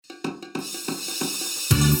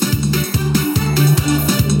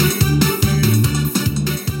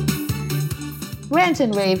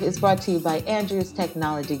Rant and Rave is brought to you by Andrews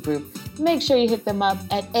Technology Group. Make sure you hit them up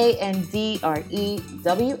at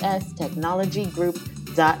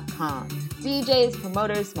andrewstechnologygroup.com. DJs,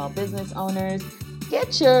 promoters, small business owners,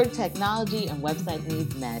 get your technology and website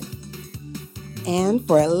needs met. And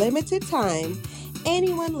for a limited time,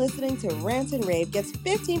 anyone listening to Rant and Rave gets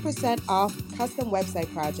 15% off custom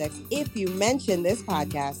website projects if you mention this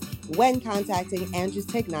podcast when contacting Andrews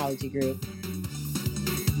Technology Group.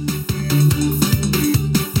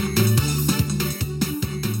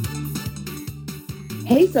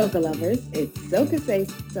 Hey Soca lovers, it's Soca Say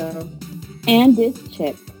So. And this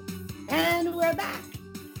chick. And we're back.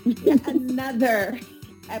 Yet another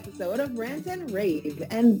episode of Rant and Rave.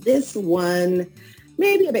 And this one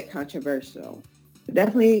may be a bit controversial.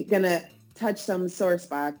 Definitely going to touch some sore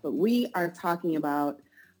spots, but we are talking about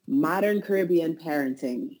modern Caribbean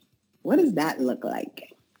parenting. What does that look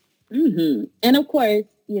like? Mm-hmm. And of course,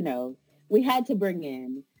 you know, we had to bring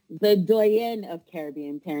in the doyen of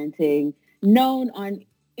Caribbean parenting, known on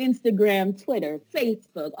Instagram, Twitter,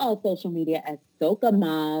 Facebook, all social media as Soca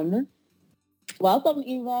Mom. Welcome,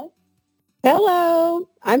 Eva. Hello.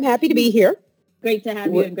 I'm happy to be here. Great to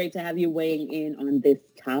have you, and great to have you weighing in on this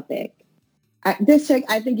topic. This chick,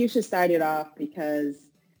 I think you should start it off because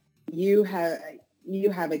you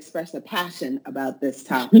have expressed a passion about this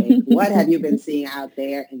topic. What have you been seeing out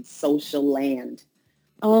there in social land?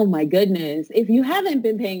 Oh my goodness. If you haven't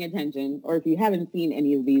been paying attention, or if you haven't seen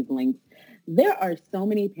any of these links, there are so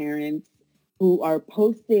many parents who are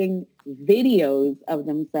posting videos of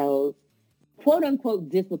themselves, quote unquote,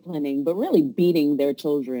 disciplining, but really beating their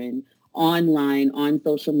children online, on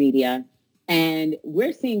social media. And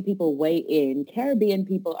we're seeing people weigh in. Caribbean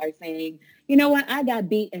people are saying, you know what, I got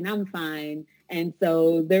beat and I'm fine. And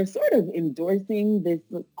so they're sort of endorsing this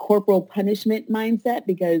corporal punishment mindset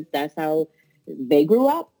because that's how they grew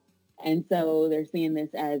up. And so they're seeing this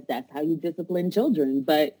as that's how you discipline children.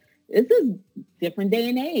 But this is different day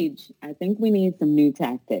and age. I think we need some new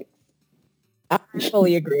tactics. I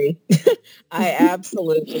fully agree. I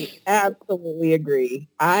absolutely agree.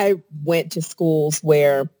 I went to schools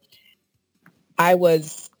where I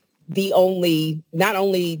was not only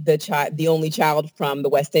the only child from the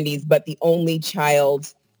West Indies, but the only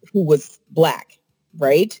child who was Black,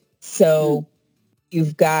 right? So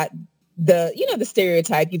you've got the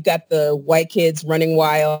stereotype. You've got the white kids running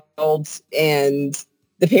wild and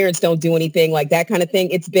the parents don't do anything, like that kind of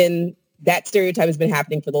thing. That stereotype has been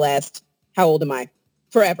happening for the last, how old am I?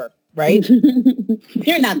 Forever, right?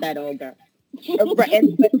 You're not that old, girl. Right.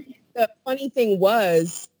 But the funny thing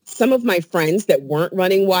was, some of my friends that weren't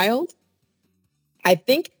running wild, I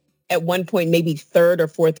think at one point, maybe third or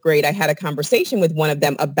fourth grade, I had a conversation with one of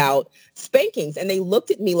them about spankings. And they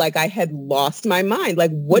looked at me like I had lost my mind.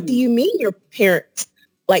 Like, what do you mean your parents,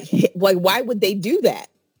 like, why would they do that?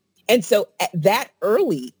 And so at that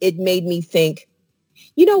early, it made me think,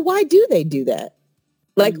 why do they do that?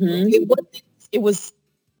 Like, it was,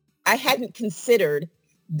 I hadn't considered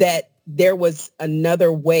that there was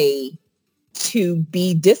another way to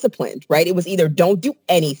be disciplined, right? It was either don't do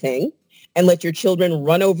anything and let your children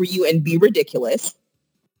run over you and be ridiculous,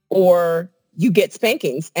 or you get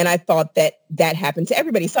spankings. And I thought that happened to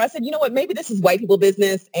everybody. So I said, you know what, maybe this is white people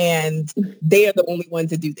business and they are the only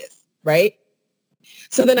ones that do this, right?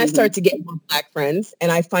 So then I start to get more Black friends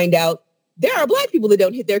and I find out there are Black people that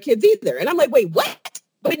don't hit their kids either. And I'm like, wait, what?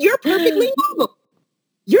 But you're perfectly normal.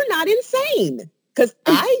 You're not insane. Because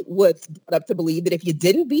I was brought up to believe that if you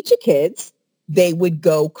didn't beat your kids, they would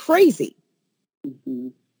go crazy. Mm-hmm.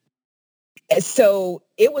 So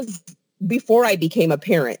it was before I became a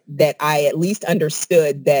parent that I at least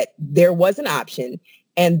understood that there was an option,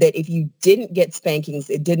 and that if you didn't get spankings,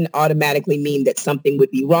 it didn't automatically mean that something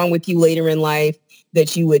would be wrong with you later in life,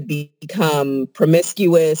 that you would become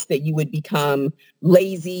promiscuous, that you would become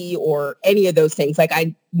lazy, or any of those things. Like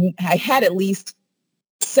I had at least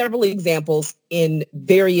several examples in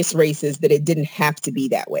various races that it didn't have to be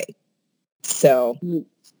that way. So,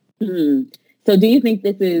 So do you think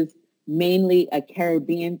this is mainly a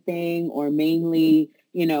Caribbean thing, or mainly,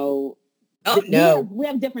 Oh, no. We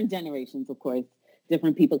have different generations, of course,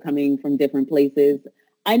 different people coming from different places.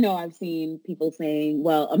 I know I've seen people saying,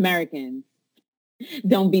 well, Americans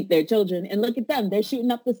don't beat their children, and look at them, they're shooting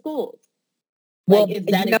up the schools. Like, is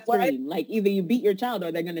that extreme? Like, either you beat your child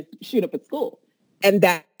or they're going to shoot up a school. And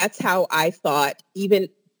that's how I thought even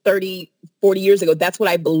 30, 40 years ago. That's what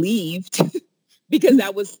I believed because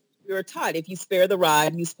that was, we were taught, if you spare the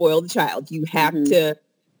rod, you spoil the child. You have to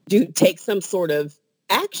take some sort of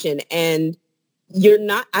action. And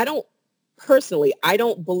I don't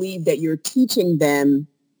believe that you're teaching them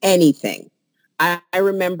anything. I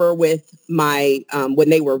remember with my, when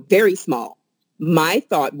they were very small, my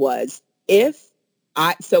thought was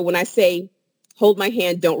so when I say, hold my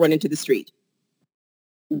hand, don't run into the street.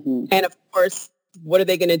 Mhm. And of course, what are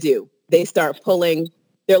they going to do? They start pulling.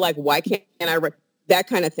 They're like, why can't I run? That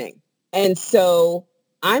kind of thing. And so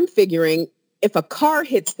I'm figuring if a car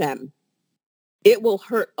hits them, it will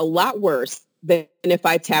hurt a lot worse than if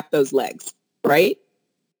I tap those legs, right?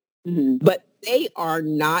 Mhm. But they are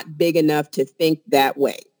not big enough to think that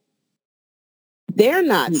way. They're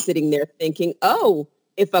not sitting there thinking, oh,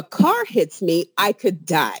 if a car hits me, I could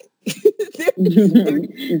die. They're Mhm.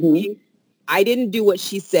 thinking, I didn't do what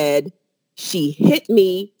she said. She hit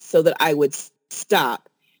me so that I would stop.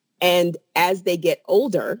 And as they get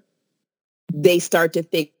older, they start to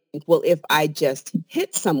think, well, if I just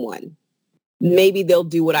hit someone, maybe they'll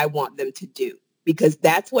do what I want them to do. Because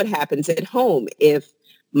that's what happens at home. If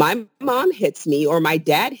my mom hits me or my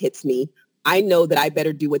dad hits me, I know that I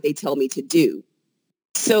better do what they tell me to do.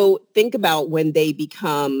 So think about when they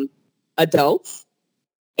become adults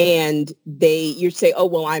and you say, oh,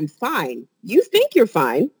 well, I'm fine. You think you're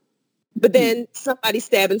fine, but then somebody's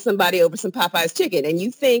stabbing somebody over some Popeye's chicken and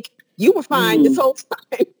you think you were fine this whole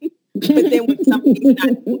time. But then when somebody's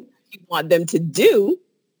not doing what you want them to do,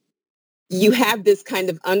 you have this kind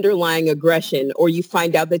of underlying aggression, or you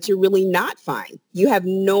find out that you're really not fine. You have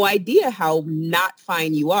no idea how not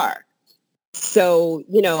fine you are. So,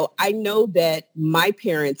 I know that my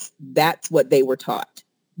parents, that's what they were taught,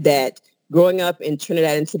 that growing up in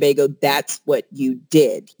Trinidad and Tobago, that's what you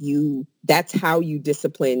did. That's how you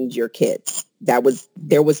disciplined your kids. There was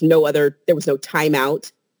no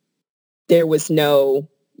timeout. There was no,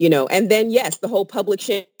 and then yes, the whole public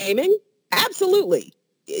shaming. Absolutely.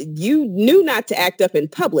 You knew not to act up in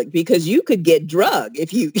public because you could get drugged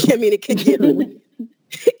if you, it could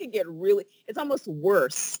get really, it's almost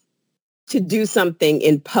worse to do something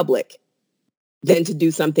in public than to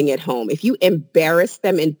do something at home. If you embarrass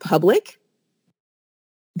them in public,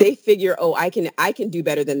 they figure, oh, I can do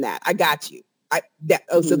better than that. I got you.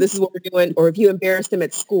 So this is what we're doing. Or if you embarrass them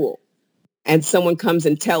at school and someone comes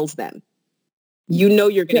and tells them, you're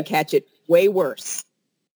going to catch it way worse.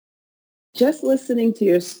 Just listening to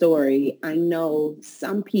your story, I know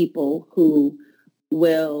some people who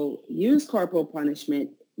will use corporal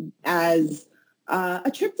punishment as a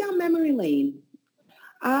trip down memory lane.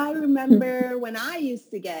 I remember when I used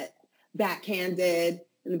to get backhanded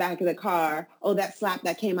in the back of the car. Oh, that slap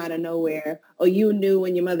that came out of nowhere. Oh, you knew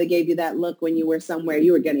when your mother gave you that look when you were somewhere,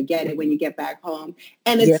 you were going to get it when you get back home.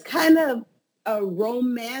 And it's kind of a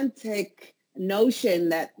romantic notion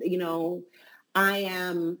that,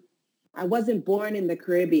 I wasn't born in the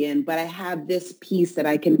Caribbean, but I have this piece that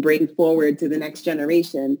I can bring forward to the next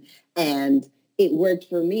generation. And it worked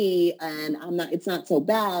for me and it's not so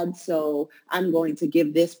bad. So I'm going to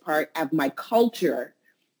give this part of my culture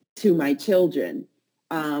to my children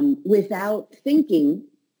without thinking,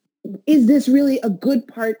 is this really a good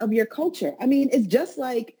part of your culture? I mean, it's just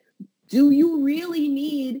like, do you really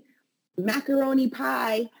need macaroni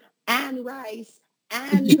pie and rice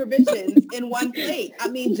and provisions in one plate? I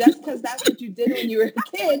mean, just because that's what you did when you were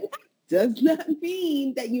a kid does not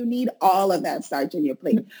mean that you need all of that starch in your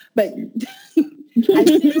plate. But I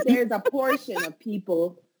think there's a portion of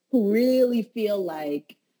people who really feel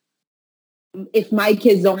like, if my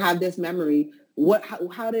kids don't have this memory,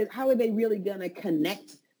 how are they really going to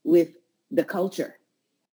connect with the culture?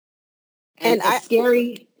 And as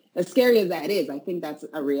scary as that is, I think that's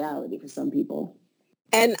a reality for some people.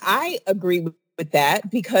 And I agree with that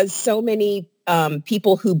because so many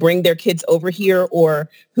people who bring their kids over here or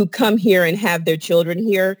who come here and have their children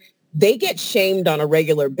here, they get shamed on a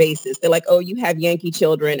regular basis. They're like, oh, you have Yankee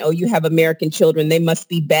children. Oh, you have American children. They must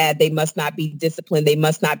be bad. They must not be disciplined. They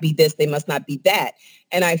must not be this. They must not be that.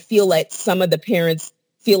 And I feel like some of the parents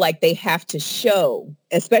feel like they have to show,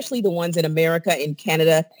 especially the ones in America, in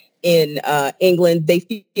Canada, in England, they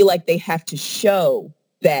feel like they have to show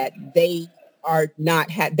that they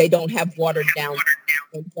they don't have watered down,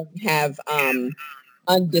 they don't have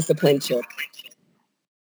undisciplined children.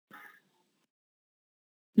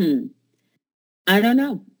 I don't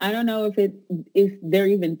know. I don't know if they're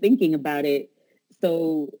even thinking about it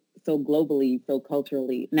so globally, so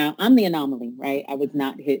culturally. Now, I'm the anomaly, right? I was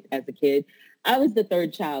not hit as a kid. I was the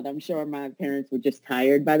third child. I'm sure my parents were just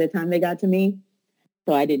tired by the time they got to me.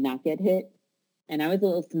 So I did not get hit. And I was a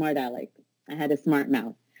little smart aleck. I had a smart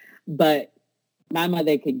mouth. But my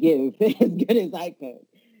mother could give as good as I could.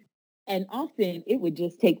 And often it would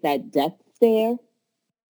just take that death stare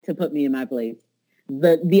to put me in my place.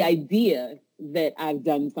 The idea that I've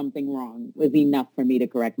done something wrong was enough for me to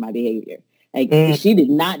correct my behavior. Like she did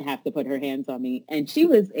not have to put her hands on me. And she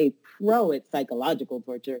was a pro at psychological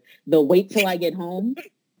torture. The wait till I get home.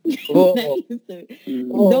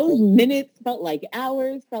 Those minutes felt like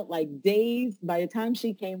hours, felt like days. By the time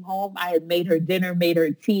she came home, I had made her dinner, made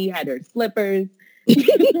her tea, had her slippers,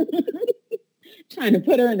 trying to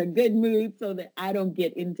put her in a good mood so that I don't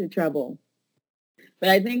get into trouble. But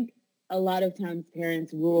I think a lot of times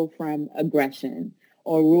parents rule from aggression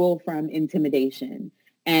or rule from intimidation.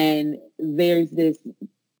 And there's this,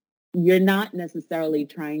 you're not necessarily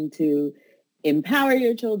trying to empower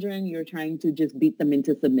your children. You're trying to just beat them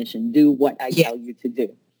into submission. Do what I tell you to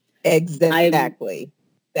do. Exactly.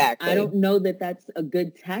 I don't know that that's a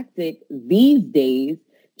good tactic these days.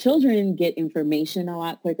 Children get information a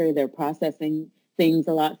lot quicker. They're processing things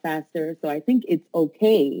a lot faster. So I think it's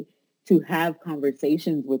okay to have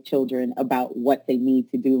conversations with children about what they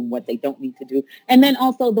need to do and what they don't need to do. And then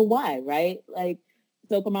also the why, right? Like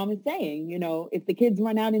Soka Mom is saying, you know, if the kids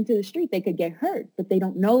run out into the street, they could get hurt, but they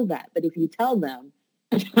don't know that. But if you tell them,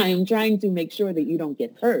 I'm trying to make sure that you don't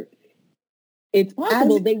get hurt, it's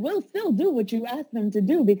possible they will still do what you ask them to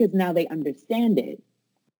do because now they understand it.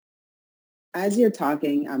 As you're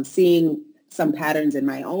talking, I'm seeing some patterns in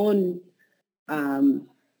my own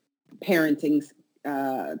parenting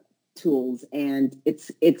tools, and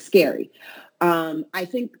it's scary. I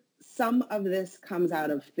think some of this comes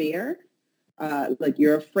out of fear. Like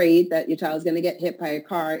you're afraid that your child's going to get hit by a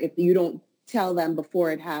car if you don't tell them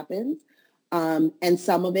before it happens. And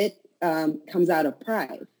some of it comes out of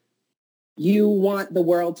pride. You want the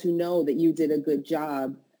world to know that you did a good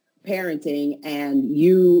job parenting and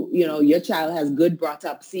you know, your child has good brought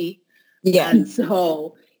up seat. Yeah. And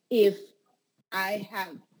so if I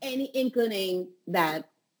have any inkling that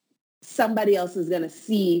somebody else is going to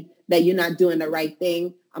see that you're not doing the right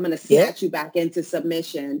thing, I'm going to snatch you back into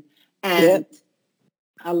submission. And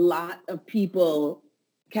a lot of people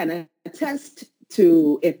can attest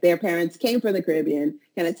to, if their parents came from the Caribbean,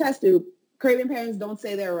 can attest to Caribbean parents don't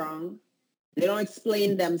say they're wrong. They don't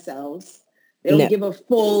explain themselves. They don't give a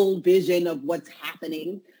full vision of what's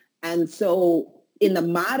happening. And so in the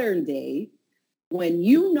modern day, when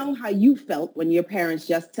you know how you felt when your parents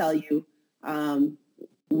just tell you,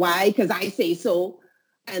 why? Because I say so,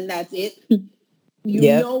 and that's it. You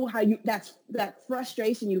know how that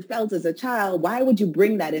frustration you felt as a child. Why would you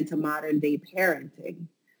bring that into modern day parenting?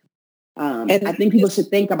 And I think people should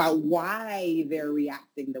think about why they're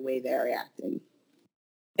reacting the way they're reacting.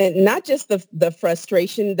 And not just the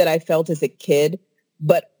frustration that I felt as a kid,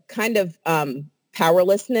 but kind of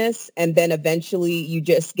powerlessness. And then eventually you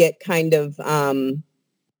just get kind of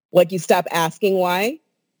like you stop asking why,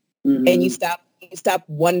 and you stop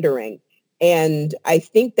wondering. And I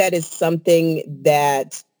think that is something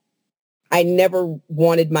that I never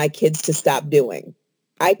wanted my kids to stop doing.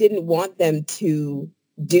 I didn't want them to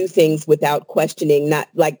do things without questioning, not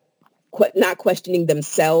questioning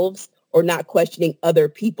themselves or not questioning other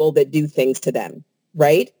people that do things to them,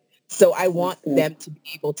 right? So I want them to be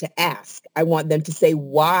able to ask. I want them to say,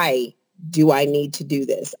 why do I need to do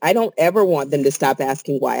this? I don't ever want them to stop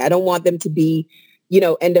asking why. I don't want them to be,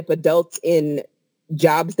 end up adults in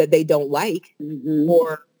jobs that they don't like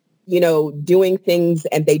or, doing things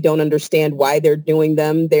and they don't understand why they're doing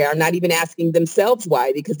them. They are not even asking themselves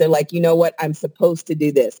why, because they're like, you know what? I'm supposed to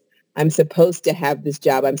do this. I'm supposed to have this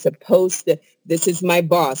job. This is my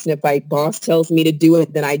boss. And if my boss tells me to do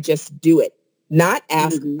it, then I just do it. Not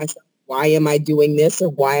ask myself, why am I doing this or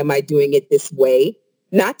why am I doing it this way?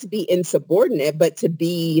 Not to be insubordinate, but to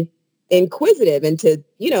be inquisitive and to,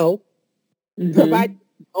 provide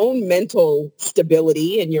your own mental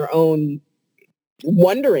stability and your own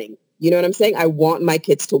wondering. You know what I'm saying? I want my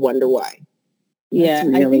kids to wonder why. Yeah,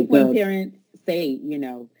 really I think good. When parents say,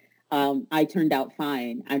 I turned out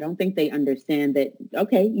fine, I don't think they understand that,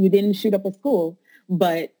 okay, you didn't shoot up a school,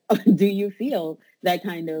 but do you feel that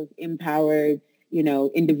kind of empowered,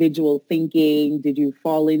 individual thinking? Did you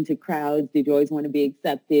fall into crowds? Did you always want to be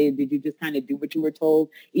accepted? Did you just kind of do what you were told?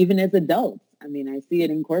 Even as adults, I mean, I see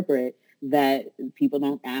it in corporate that people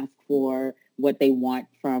don't ask for what they want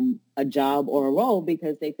from a job or a role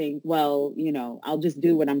because they think, well, I'll just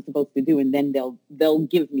do what I'm supposed to do and then they'll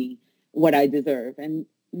give me what I deserve. And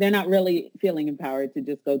they're not really feeling empowered to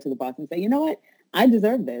just go to the boss and say, you know what? I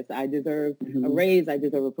deserve this. I deserve a raise. I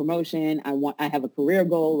deserve a promotion. I have a career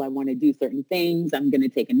goal. I want to do certain things. I'm going to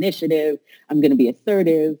take initiative. I'm going to be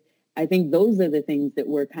assertive. I think those are the things that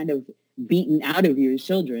we're kind of beaten out of your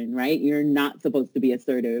children, right? You're not supposed to be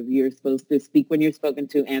assertive. You're supposed to speak when you're spoken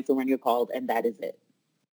to, answer when you're called, and that is it.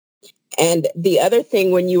 And the other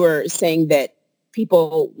thing, when you were saying that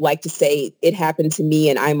people like to say, it happened to me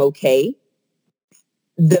and I'm okay,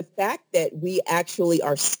 the fact that we actually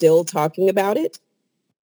are still talking about it,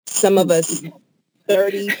 some of us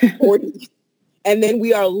 30, 40, and then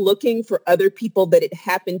we are looking for other people that it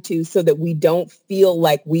happened to so that we don't feel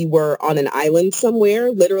like we were on an island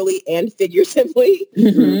somewhere, literally and figuratively.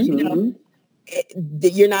 Mm-hmm.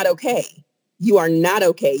 You're not okay. You are not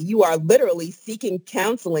okay. You are literally seeking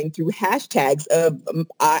counseling through hashtags of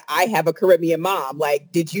I have a Caribbean mom.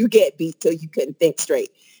 Like, did you get beat till you couldn't think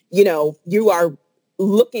straight? You are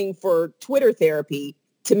looking for Twitter therapy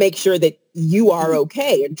to make sure that you are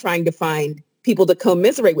okay and trying to find people to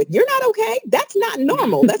commiserate with. You're not okay. That's not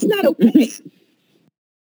normal. That's not okay.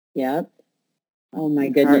 Yep. Oh my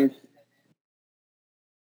goodness.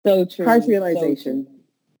 So true. Harsh realization. So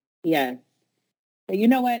yes. But you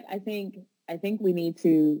know what? I think we need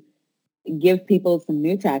to give people some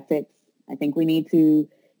new tactics. I think we need to,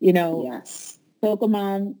 Yes. Soca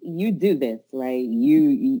mom, you do this, right?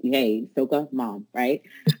 Hey, Soca mom, right?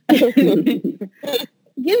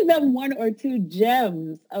 Give them one or two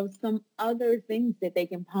gems of some other things that they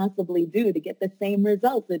can possibly do to get the same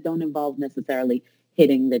results that don't involve necessarily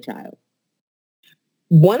hitting the child.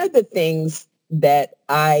 One of the things that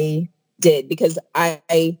I did, because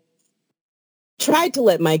I tried to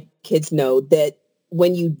let my kids know that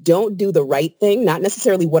when you don't do the right thing, not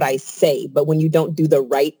necessarily what I say, but when you don't do the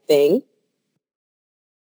right thing,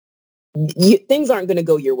 things aren't going to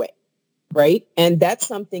go your way, right? And that's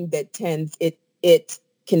something that it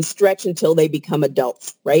can stretch until they become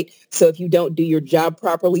adults, right? So if you don't do your job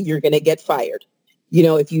properly, you're going to get fired.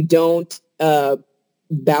 If you don't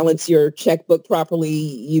balance your checkbook properly,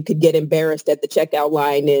 you could get embarrassed at the checkout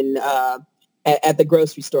line at the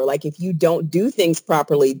grocery store. Like, if you don't do things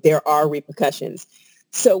properly, there are repercussions.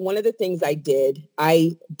 So one of the things I did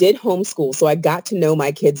homeschool. So I got to know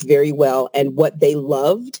my kids very well and what they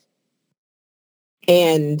loved.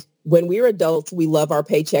 And when we're adults, we love our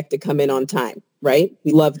paycheck to come in on time, right?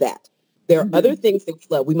 We love that. There are other things that we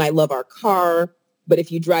love. We might love our car, but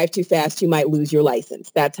if you drive too fast, you might lose your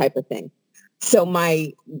license, that type of thing. So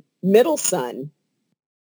my middle son,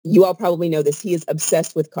 you all probably know this, he is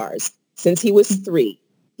obsessed with cars. Since he was 3,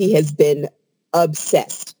 he has been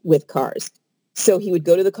obsessed with cars. So he would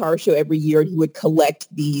go to the car show every year and he would collect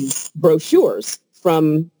these brochures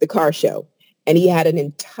from the car show. And he had an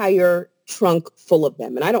entire trunk full of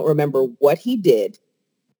them. And I don't remember what he did,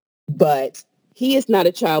 but he is not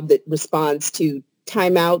a child that responds to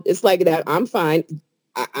timeout. It's like that. I'm fine.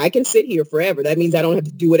 I can sit here forever. That means I don't have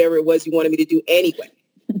to do whatever it was you wanted me to do anyway.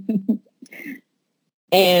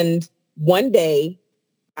 And one day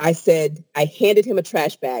I handed him a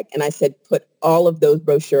trash bag and I said, put all of those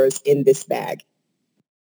brochures in this bag.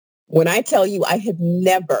 When I tell you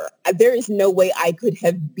there is no way I could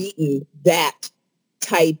have beaten that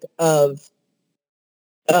type of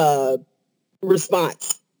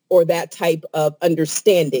response or that type of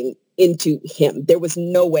understanding into him. There was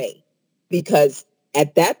no way, because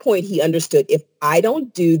at that point he understood, if I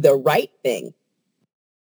don't do the right thing,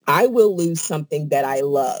 I will lose something that I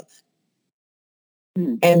love.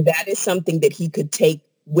 And that is something that he could take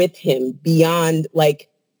with him beyond, like,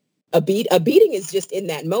 a beating is just in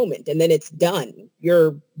that moment and then it's done.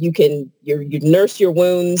 You nurse your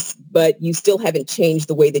wounds, but you still haven't changed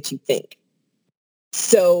the way that you think.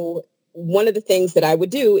 So one of the things that I would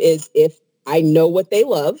do is, if I know what they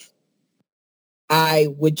love, I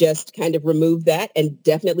would just kind of remove that and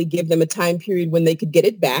definitely give them a time period when they could get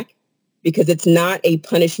it back, because it's not a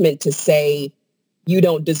punishment to say you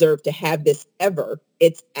don't deserve to have this ever.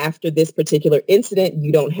 It's after this particular incident,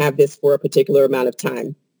 you don't have this for a particular amount of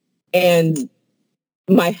time. And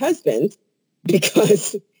my husband,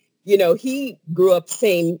 because, he grew up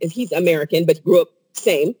same, he's American, but grew up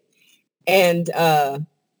same. And I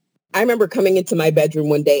remember coming into my bedroom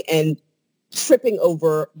one day and tripping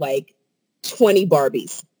over like 20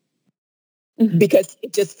 Barbies because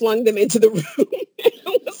it just flung them into the room.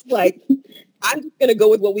 It was like, I'm just going to go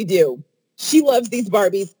with what we do. She loves these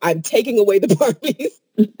Barbies. I'm taking away the Barbies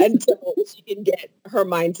until she can get her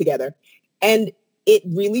mind together. And it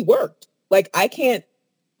really worked. Like,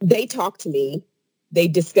 they talk to me, they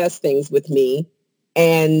discuss things with me,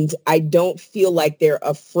 and I don't feel like they're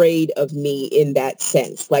afraid of me in that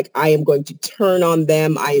sense. Like, I am going to turn on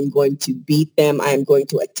them. I am going to beat them. I am going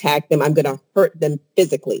to attack them. I'm going to hurt them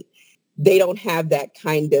physically. They don't have that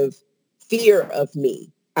kind of fear of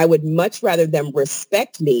me. I would much rather them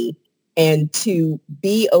respect me and to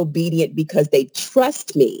be obedient because they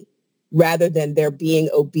trust me, rather than they're being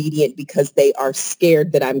obedient because they are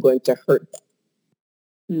scared that I'm going to hurt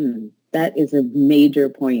them. That is a major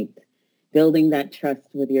point. Building that trust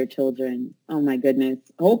with your children. Oh my goodness.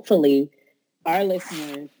 Hopefully our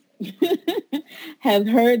listeners have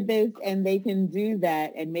heard this and they can do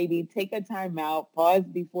that and maybe take a time out, pause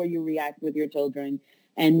before you react with your children,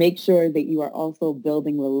 and make sure that you are also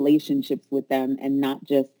building relationships with them and not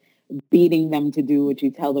just beating them to do what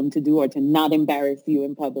you tell them to do or to not embarrass you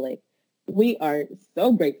in public. We are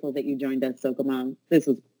so grateful that you joined us, Soca Mom. This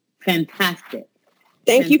was fantastic.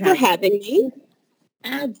 Thank you for having me.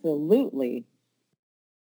 Absolutely.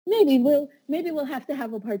 Maybe we'll have to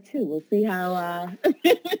have a part 2. We'll see how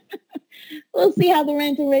we'll see how the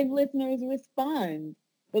Rant and Rave listeners respond.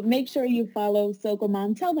 But make sure you follow Soca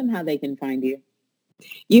Mom. Tell them how they can find you.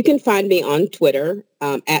 You can find me on Twitter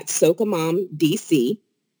at SocaMomDC.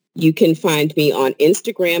 You can find me on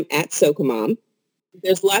Instagram at Soca Mom.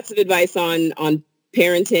 There's lots of advice on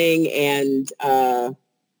parenting and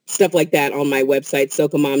stuff like that on my website,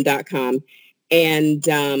 SocaMom.com. And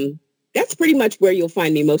that's pretty much where you'll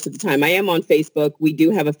find me most of the time. I am on Facebook. We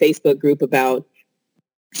do have a Facebook group about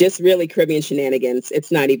just really Caribbean shenanigans.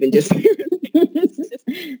 It's not even just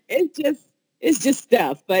it's just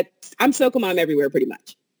stuff. But I'm Soca Mom everywhere pretty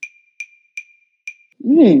much.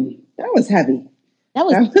 That was heavy. That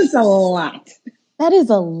was a lot. That is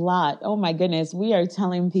a lot. Oh my goodness. We are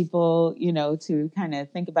telling people, to kind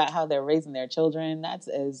of think about how they're raising their children. That's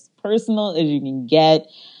as personal as you can get.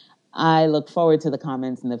 I look forward to the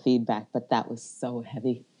comments and the feedback, but that was so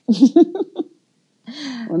heavy.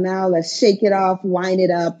 Well, now let's shake it off, wind it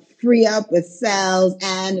up, free up with Sal's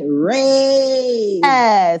and rave.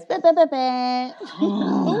 Yes.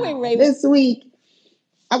 This week,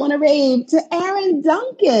 I want to rave to Aaron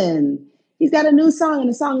Duncan. He's got a new song, and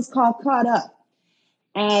the song is called Caught Up.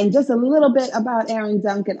 And just a little bit about Aaron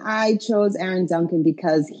Duncan. I chose Aaron Duncan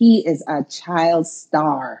because he is a child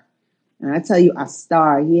star. And I tell you, a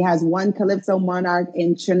star. He has won Calypso Monarch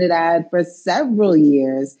in Trinidad for several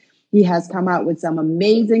years. He has come out with some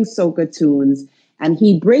amazing soca tunes, and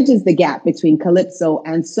he bridges the gap between Calypso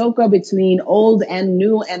and soca, between old and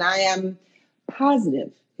new. And I am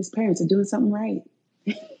positive his parents are doing something right.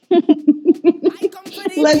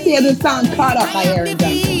 Let's hear the song Caught Up by Aaron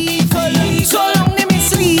Duncan. So long they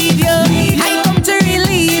mislead you. I come to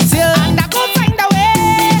release you, and I go find a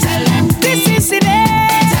way. Tell them this is the day.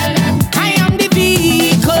 Tell them I am the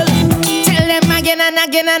vehicle. Tell them again and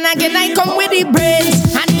again and again. I come with the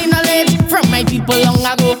brains and the knowledge from my people long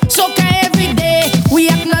ago. Soca every day we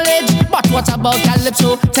acknowledge. But what about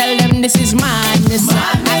Calypso? Tell them this is madness.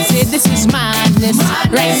 I say this is madness.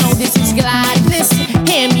 Right now this is gladness.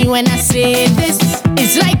 Hear me when I say this.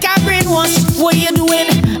 It's like a brainwash. What you doing?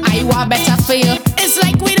 I want better for you. It's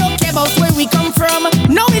like we don't care about where we come from.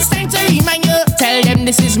 Now it's time to remind you. Tell them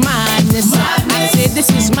this is madness. I say this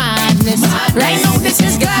is madness. Right now this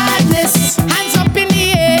is gladness. Hands up in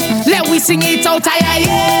the air. Let we sing it out. Don't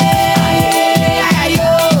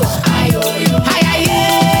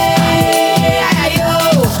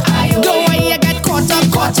want you get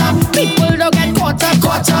caught up. People don't get caught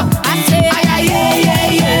up. I say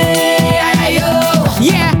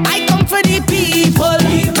yeah, I come for the people.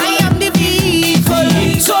 I am the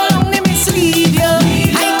vehicle. So long they mislead you.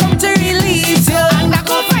 I come to release you, and I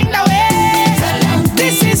go find a way.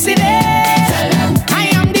 This is the day. I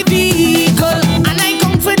am the vehicle, and I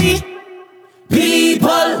come for the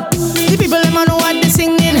people. The people them know what they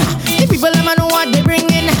singing. The people them know what they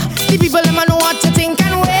bringing. The people them know what to think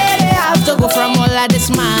and where they have to go from all of this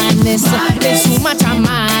madness. There's too much of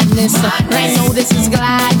madness. Right now this is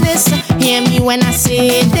gladness. Hear me when I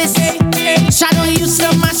say this. Shadow used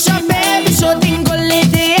to mash up baby. So dingle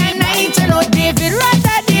day and night. You know David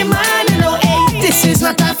rather the man. You know hey, this is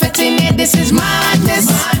not a fitting it. This is madness.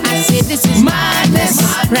 I say this is madness.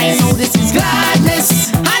 Right now this is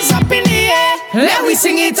gladness. Hands up in the air. Let we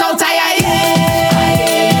sing it out.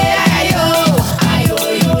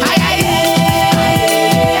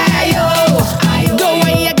 Don't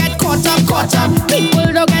want you get caught up.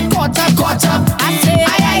 People don't get caught up. I say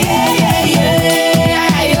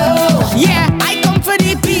yeah, I come for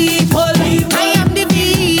the people. I am the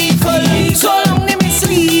vehicle. So long they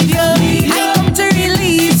mislead you. I come to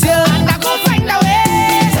release you, and I go find a way.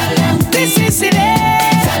 This is the day.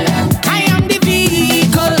 I am the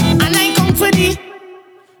vehicle, and I come for the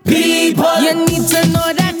people. You need to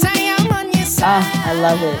know that I am on your side. I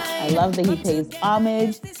love it. I love that he pays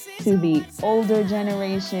homage to the older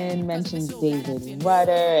generation, mentions David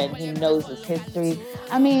Rudder, and he knows his history.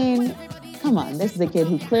 I mean, come on, this is a kid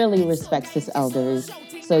who clearly respects his elders.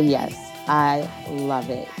 So yes, I love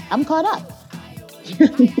it. I'm caught up.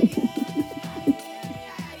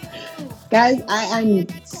 Guys, I'm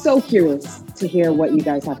so curious to hear what you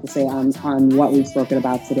guys have to say on what we've spoken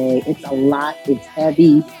about today. It's a lot. It's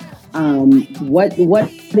heavy. What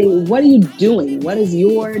are you doing? What is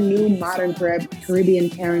your new modern Caribbean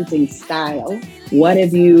parenting style? What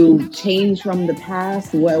have you changed from the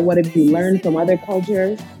past? What have you learned from other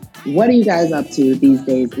cultures? What are you guys up to these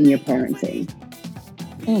days in your parenting?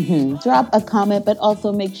 Drop a comment, but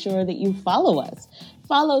also make sure that you follow us.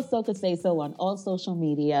 Follow Soca Say So on all social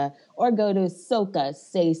media or go to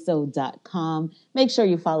socasayso.com. Make sure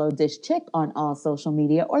you follow Dish Chick on all social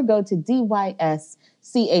media or go to dyschik.com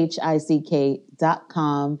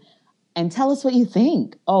and tell us what you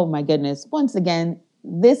think. Oh my goodness. Once again,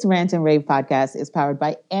 this Rant and Rave podcast is powered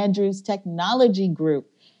by Andrews Technology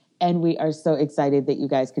Group. And we are so excited that you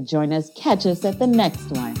guys could join us. Catch us at the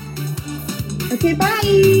next one. Okay,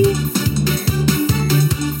 bye.